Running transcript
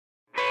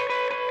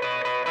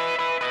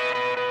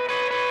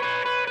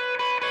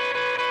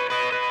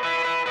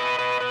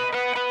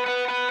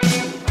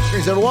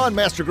Greetings, everyone.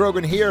 Master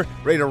Grogan here,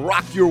 ready to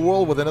rock your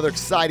world with another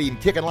exciting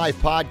Kickin' Life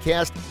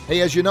podcast.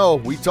 Hey, as you know,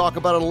 we talk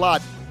about it a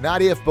lot.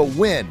 Not if, but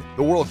when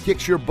the world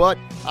kicks your butt,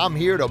 I'm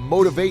here to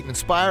motivate,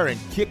 inspire, and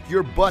kick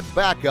your butt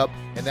back up.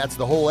 And that's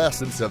the whole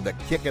essence of the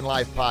Kickin'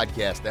 Life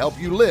podcast, to help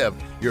you live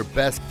your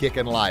best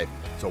kickin' life.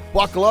 So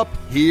buckle up,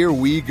 here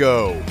we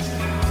go.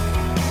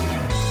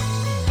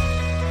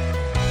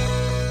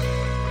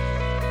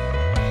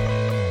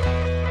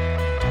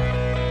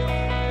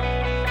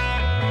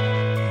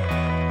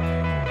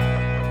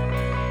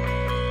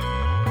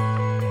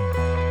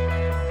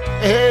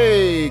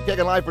 Hey,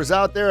 Kickin' Lifers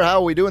out there, how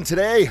are we doing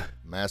today?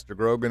 Master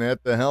Grogan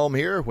at the helm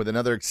here with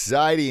another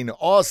exciting,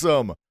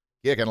 awesome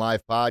Kickin'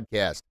 Life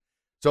podcast.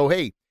 So,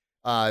 hey,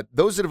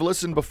 those that have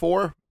listened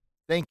before,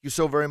 thank you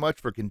so very much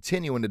for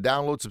continuing to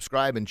download,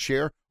 subscribe, and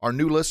share. Our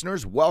new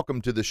listeners,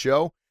 welcome to the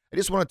show. I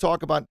just want to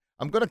talk about,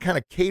 I'm going to kind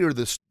of cater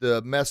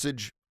the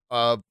message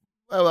of,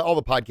 all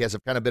the podcasts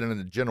have kind of been in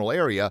the general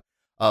area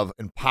of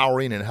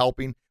empowering and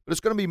helping, but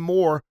it's going to be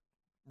more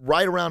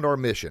right around our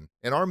mission.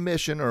 And our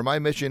mission, or my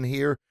mission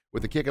here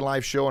with the Kickin'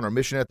 Life show and our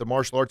mission at the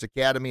Martial Arts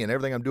Academy and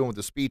everything I'm doing with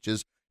the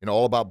speeches,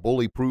 all about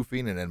bully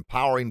proofing and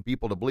empowering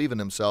people to believe in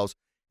themselves,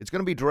 it's going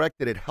to be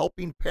directed at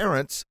helping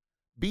parents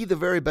be the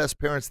very best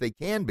parents they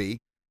can be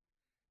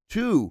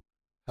to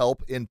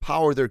help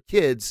empower their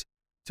kids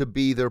to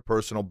be their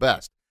personal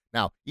best.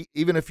 Now,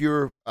 even if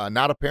you're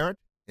not a parent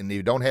and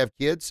you don't have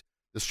kids,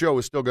 the show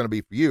is still going to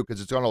be for you because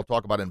it's going to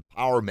talk about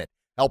empowerment,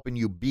 helping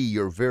you be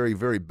your very,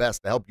 very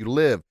best to help you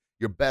live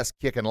your best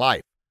kickin'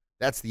 life.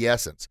 That's the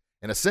essence.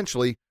 And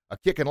essentially, a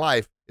kickin'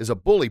 life is a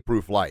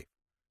bully-proof life.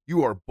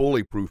 You are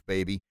bully-proof,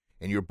 baby,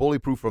 and you're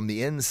bully-proof from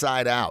the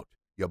inside out.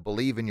 You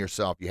believe in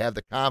yourself. You have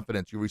the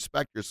confidence. You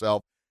respect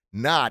yourself,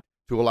 not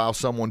to allow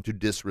someone to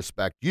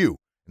disrespect you.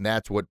 And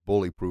that's what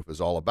bully-proof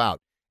is all about.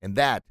 And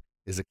that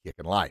is a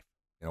kickin' life.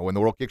 When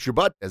the world kicks your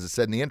butt, as I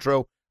said in the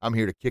intro, I'm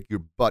here to kick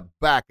your butt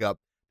back up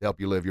to help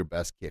you live your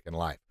best kickin'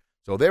 life.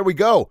 So there we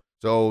go.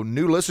 So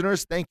new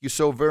listeners, thank you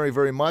so very,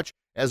 very much.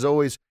 As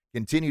always,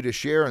 continue to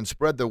share and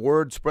spread the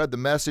word, spread the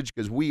message,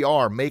 because we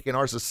are making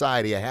our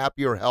society a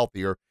happier,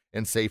 healthier,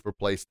 and safer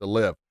place to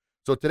live.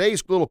 So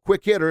today's little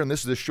quick hitter, and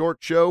this is the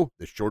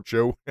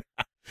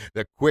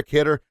quick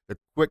hitter, the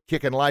quick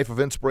kickin' life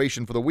of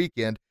inspiration for the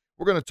weekend.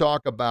 We're going to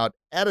talk about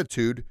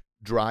attitude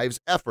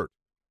drives effort.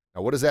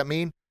 Now, what does that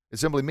mean? It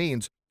simply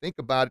means think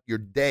about your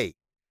day.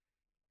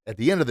 At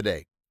the end of the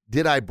day,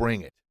 did I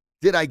bring it?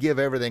 Did I give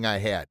everything I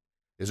had?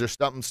 Is there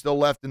something still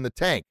left in the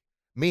tank?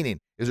 Meaning,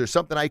 is there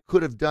something I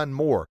could have done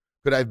more?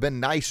 Could I have been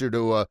nicer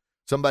to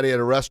somebody at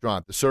a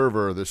restaurant, the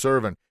server or the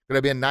servant? Could I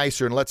have been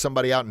nicer and let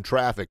somebody out in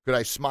traffic? Could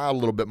I smile a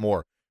little bit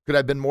more? Could I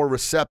have been more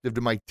receptive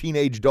to my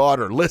teenage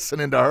daughter,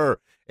 listening to her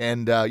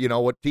and,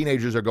 what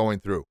teenagers are going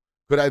through?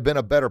 Could I have been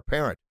a better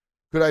parent?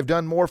 Could I have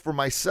done more for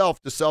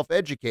myself to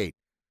self-educate?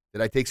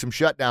 Did I take some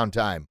shutdown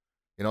time?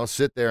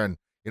 Sit there and,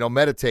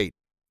 meditate.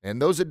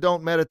 And those that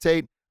don't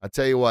meditate, I'll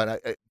tell you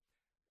what,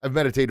 I've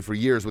meditated for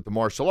years with the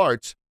martial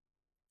arts,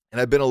 and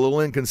I've been a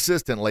little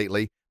inconsistent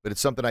lately, but it's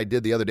something I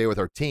did the other day with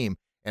our team,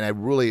 and I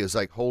really was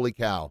like, holy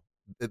cow,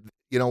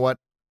 you know what?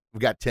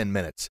 We've got 10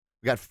 minutes.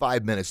 We got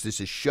 5 minutes just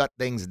to shut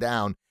things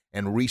down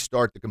and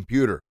restart the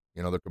computer,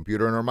 the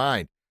computer in our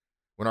mind.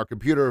 When our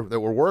computer that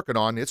we're working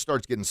on, it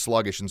starts getting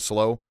sluggish and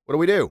slow,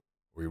 what do?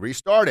 We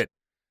restart it,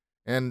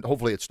 and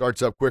hopefully it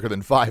starts up quicker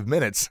than 5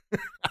 minutes.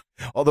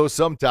 Although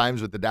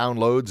sometimes with the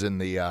downloads and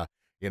the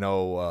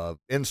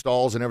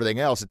installs and everything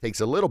else, it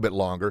takes a little bit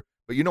longer.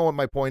 But you know what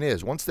my point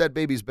is. Once that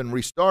baby's been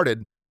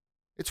restarted,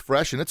 it's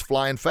fresh and it's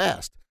flying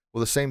fast. Well,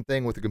 the same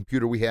thing with the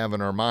computer we have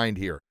in our mind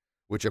here,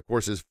 which, of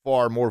course, is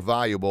far more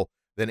valuable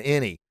than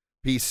any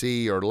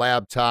PC or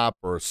laptop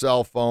or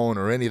cell phone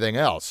or anything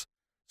else.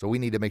 So we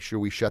need to make sure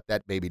we shut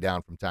that baby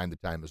down from time to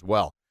time as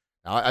well.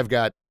 Now, I've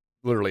got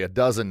literally a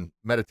dozen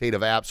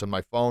meditative apps on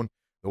my phone.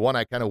 The one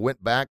I kind of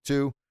went back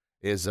to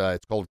is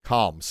it's called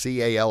Calm,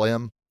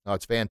 C-A-L-M. Oh,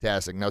 it's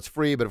fantastic. Now, it's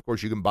free, but, of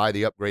course, you can buy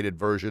the upgraded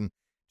version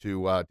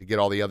to get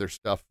all the other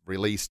stuff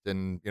released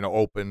and,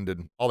 opened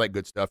and all that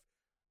good stuff.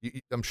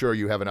 I'm sure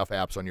you have enough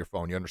apps on your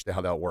phone. You understand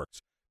how that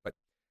works. But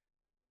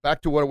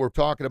back to what we're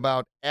talking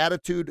about,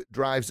 attitude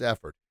drives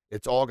effort.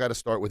 It's all got to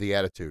start with the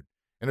attitude.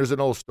 And there's an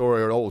old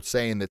story or an old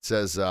saying that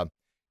says,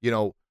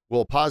 will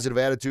a positive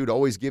attitude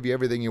always give you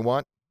everything you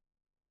want?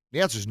 The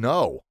answer is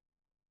no.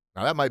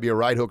 Now, that might be a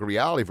right hook of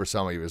reality for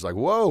some of you. It's like,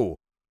 whoa.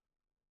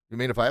 You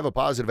mean if I have a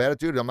positive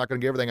attitude, I'm not going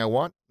to get everything I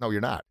want? No,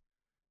 you're not.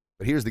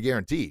 But here's the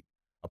guarantee.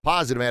 A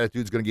positive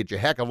attitude is going to get you a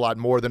heck of a lot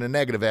more than a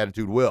negative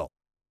attitude will.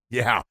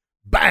 Yeah,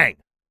 bang!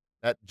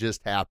 That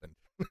just happened.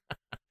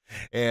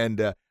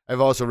 And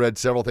I've also read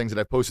several things, and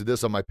I've posted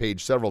this on my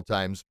page several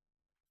times.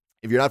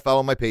 If you're not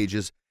following my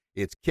pages,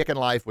 it's Kickin'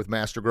 Life with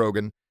Master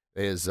Grogan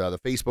is the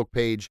Facebook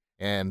page,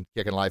 and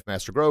Kickin' Life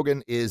Master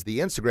Grogan is the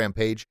Instagram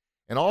page.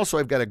 And also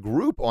I've got a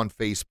group on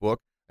Facebook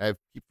I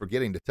keep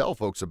forgetting to tell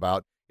folks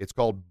about. It's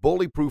called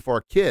Bully-Proof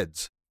Our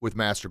Kids with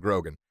Master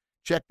Grogan.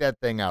 Check that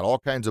thing out. All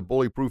kinds of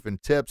bully-proofing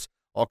tips,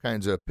 all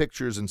kinds of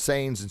pictures and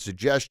sayings and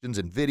suggestions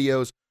and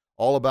videos,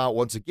 all about,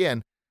 once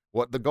again,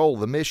 what the goal,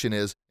 the mission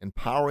is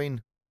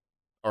empowering,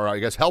 or I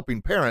guess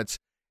helping parents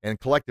and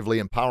collectively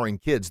empowering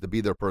kids to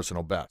be their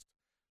personal best.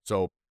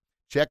 So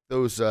check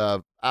those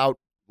out,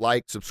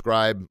 like,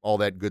 subscribe, all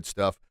that good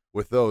stuff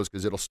with those,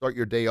 because it'll start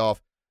your day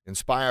off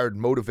inspired,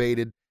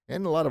 motivated,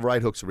 and a lot of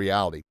right hooks of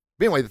reality.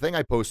 But anyway, the thing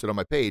I posted on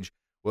my page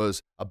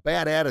was a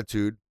bad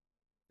attitude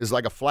is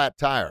like a flat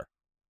tire.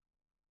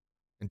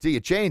 Until you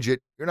change it,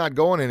 you're not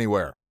going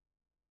anywhere.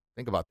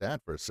 Think about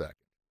that for a second.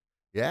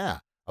 Yeah,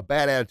 a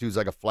bad attitude is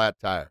like a flat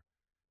tire.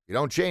 You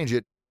don't change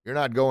it, you're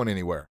not going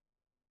anywhere.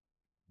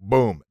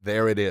 Boom,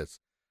 there it is.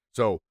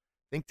 So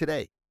think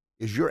today,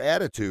 is your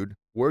attitude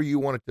where you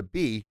want it to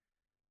be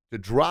to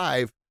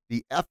drive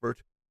the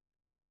effort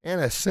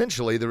and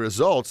essentially the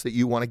results that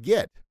you want to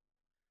get?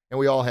 And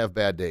we all have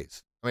bad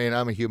days. I mean,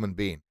 I'm a human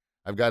being.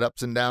 I've got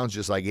ups and downs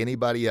just like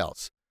anybody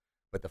else.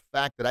 But the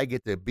fact that I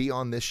get to be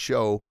on this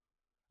show,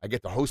 I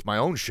get to host my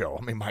own show.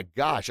 I mean, my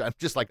gosh, I'm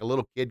just like a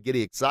little kid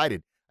getting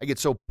excited. I get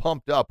so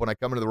pumped up when I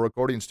come into the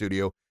recording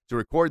studio to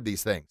record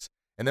these things.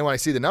 And then when I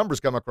see the numbers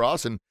come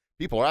across and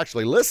people are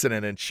actually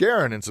listening and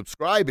sharing and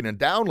subscribing and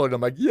downloading,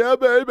 I'm like, yeah,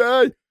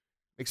 baby.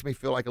 Makes me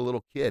feel like a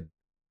little kid.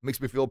 Makes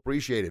me feel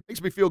appreciated.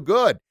 Makes me feel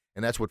good.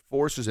 And that's what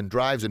forces and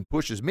drives and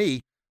pushes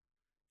me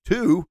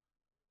to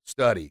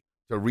study,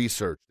 to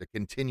research, to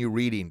continue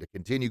reading, to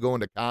continue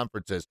going to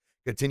conferences,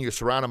 continue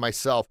surrounding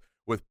myself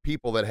with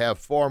people that have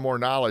far more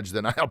knowledge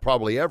than I'll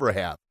probably ever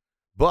have.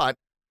 But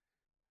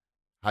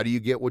how do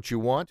you get what you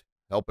want?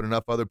 Helping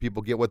enough other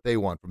people get what they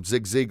want, from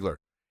Zig Ziglar.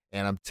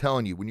 And I'm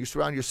telling you, when you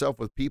surround yourself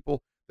with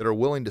people that are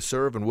willing to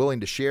serve and willing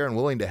to share and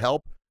willing to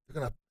help,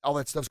 all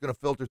that stuff's going to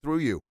filter through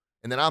you.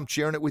 And then I'm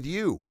sharing it with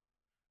you.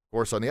 Of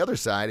course, on the other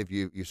side, if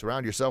you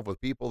surround yourself with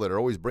people that are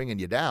always bringing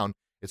you down,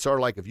 it's sort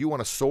of like if you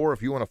want to soar,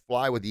 if you want to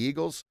fly with the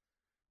eagles,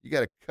 you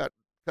got to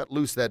cut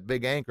loose that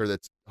big anchor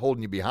that's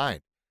holding you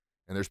behind.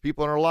 And there's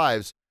people in our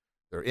lives,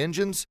 they're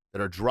engines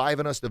that are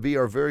driving us to be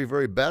our very,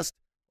 very best,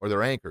 or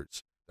they're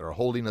anchors that are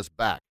holding us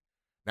back.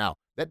 Now,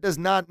 that does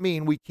not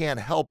mean we can't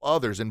help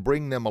others and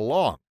bring them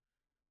along,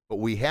 but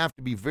we have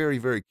to be very,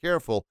 very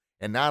careful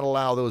and not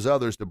allow those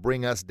others to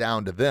bring us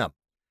down to them.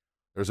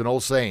 There's an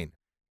old saying,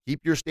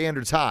 keep your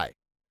standards high.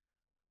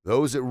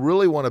 Those that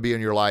really want to be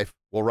in your life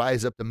will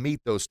rise up to meet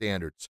those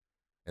standards.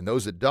 And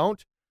those that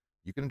don't,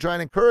 you can try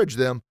and encourage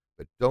them,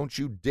 but don't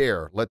you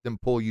dare let them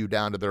pull you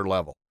down to their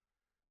level.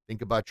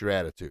 Think about your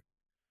attitude.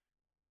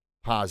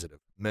 Positive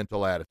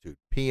mental attitude.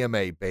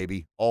 PMA,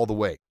 baby, all the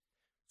way.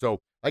 So,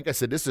 like I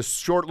said, this is a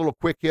short little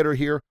quick hitter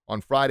here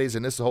on Fridays,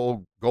 and this is the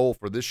whole goal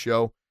for this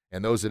show.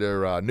 And those that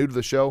are new to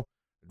the show,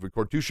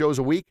 record 2 shows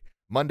a week.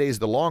 Monday's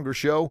the longer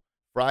show.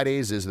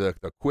 Fridays is the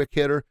quick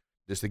hitter,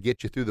 just to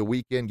get you through the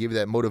weekend, give you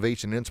that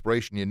motivation and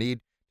inspiration you need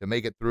to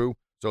make it through.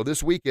 So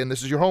this weekend,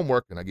 this is your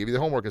homework, and I give you the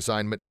homework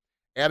assignment.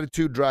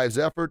 Attitude drives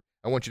effort.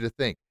 I want you to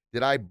think,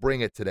 did I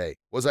bring it today?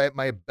 Was I at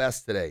my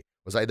best today?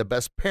 Was I the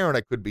best parent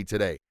I could be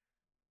today?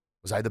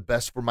 Was I the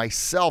best for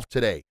myself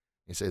today?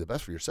 You say, the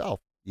best for yourself?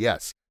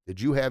 Yes.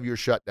 Did you have your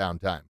shutdown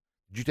time?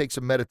 Did you take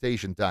some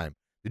meditation time?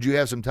 Did you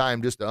have some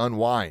time just to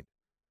unwind?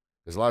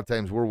 Because a lot of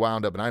times we're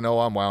wound up, and I know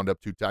I'm wound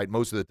up too tight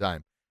most of the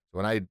time. So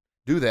when I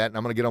do that, and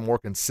I'm going to get on more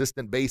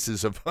consistent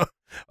basis of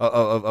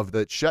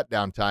the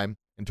shutdown time,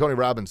 and Tony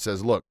Robbins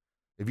says, look,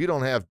 if you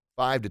don't have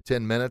 5 to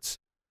 10 minutes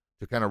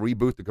to kind of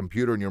reboot the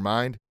computer in your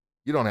mind,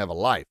 you don't have a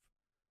life.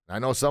 And I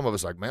know some of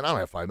us like, man, I don't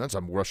have 5 minutes.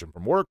 I'm rushing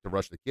from work to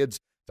rush the kids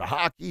to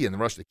hockey and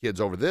rush the kids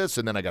over this,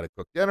 and then I got to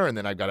cook dinner, and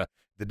then I got to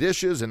the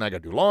dishes, and I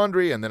got to do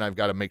laundry, and then I've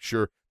got to make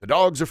sure the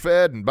dogs are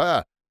fed, and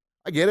I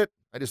get it.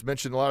 I just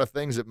mentioned a lot of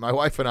things that my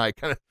wife and I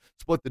kind of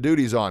split the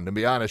duties on. To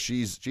be honest,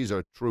 she's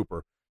a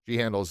trooper. She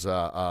handles,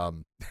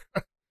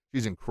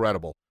 she's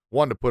incredible.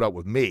 1, to put up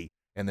with me,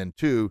 and then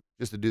 2,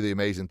 just to do the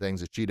amazing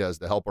things that she does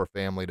to help our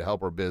family, to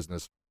help our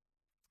business,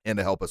 and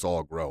to help us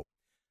all grow.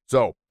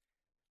 So,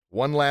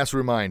 one last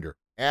reminder,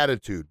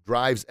 attitude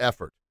drives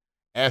effort.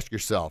 Ask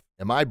yourself,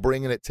 am I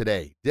bringing it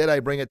today? Did I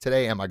bring it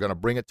today? Am I going to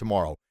bring it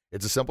tomorrow?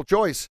 It's a simple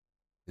choice.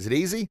 Is it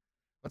easy?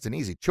 Well, it's an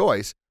easy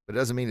choice, but it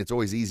doesn't mean it's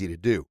always easy to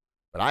do.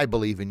 But I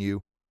believe in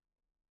you.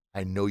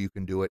 I know you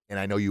can do it, and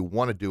I know you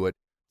want to do it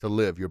to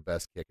live your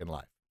best kick in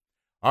life.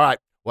 All right.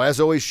 Well, as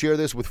always, share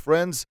this with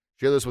friends.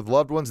 Share this with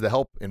loved ones to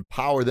help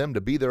empower them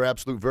to be their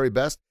absolute very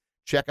best.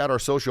 Check out our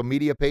social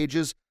media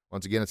pages.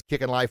 Once again, it's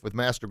Kickin' Life with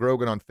Master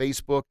Grogan on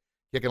Facebook,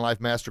 Kickin' Life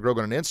Master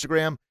Grogan on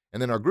Instagram,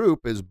 and then our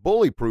group is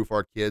Bully Proof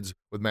Our Kids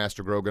with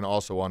Master Grogan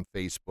also on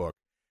Facebook.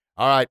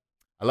 All right.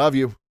 I love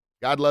you.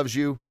 God loves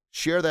you.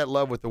 Share that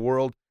love with the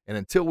world. And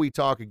until we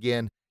talk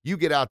again, you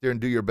get out there and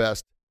do your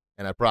best,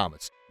 and I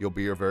promise you'll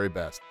be your very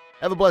best.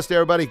 Have a blessed day,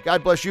 everybody.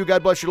 God bless you.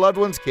 God bless your loved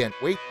ones. Can't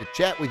wait to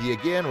chat with you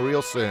again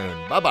real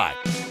soon. Bye-bye.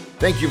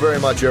 Thank you very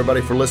much, everybody,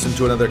 for listening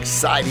to another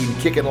exciting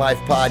Kickin' Life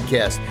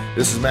podcast.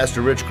 This is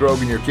Master Rich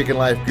Grogan, your Kickin'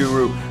 Life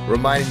guru,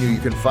 reminding you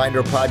can find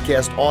our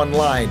podcast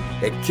online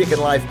at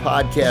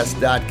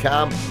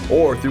kickinlifepodcast.com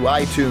or through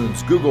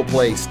iTunes, Google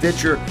Play,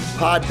 Stitcher,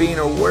 Podbean,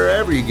 or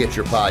wherever you get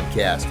your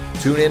podcast.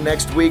 Tune in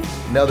next week.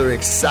 Another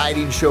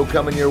exciting show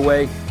coming your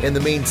way. In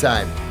the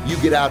meantime, you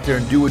get out there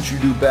and do what you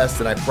do best,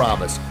 and I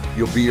promise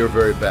you'll be your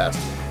very best.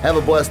 Have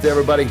a blessed day,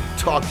 everybody.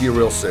 Talk to you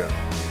real soon.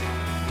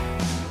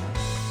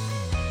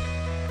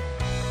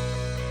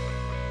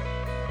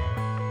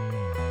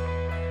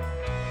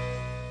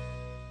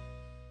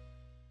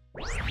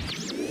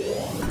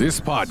 This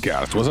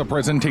podcast was a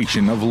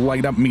presentation of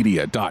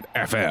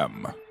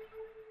LightUpMedia.fm.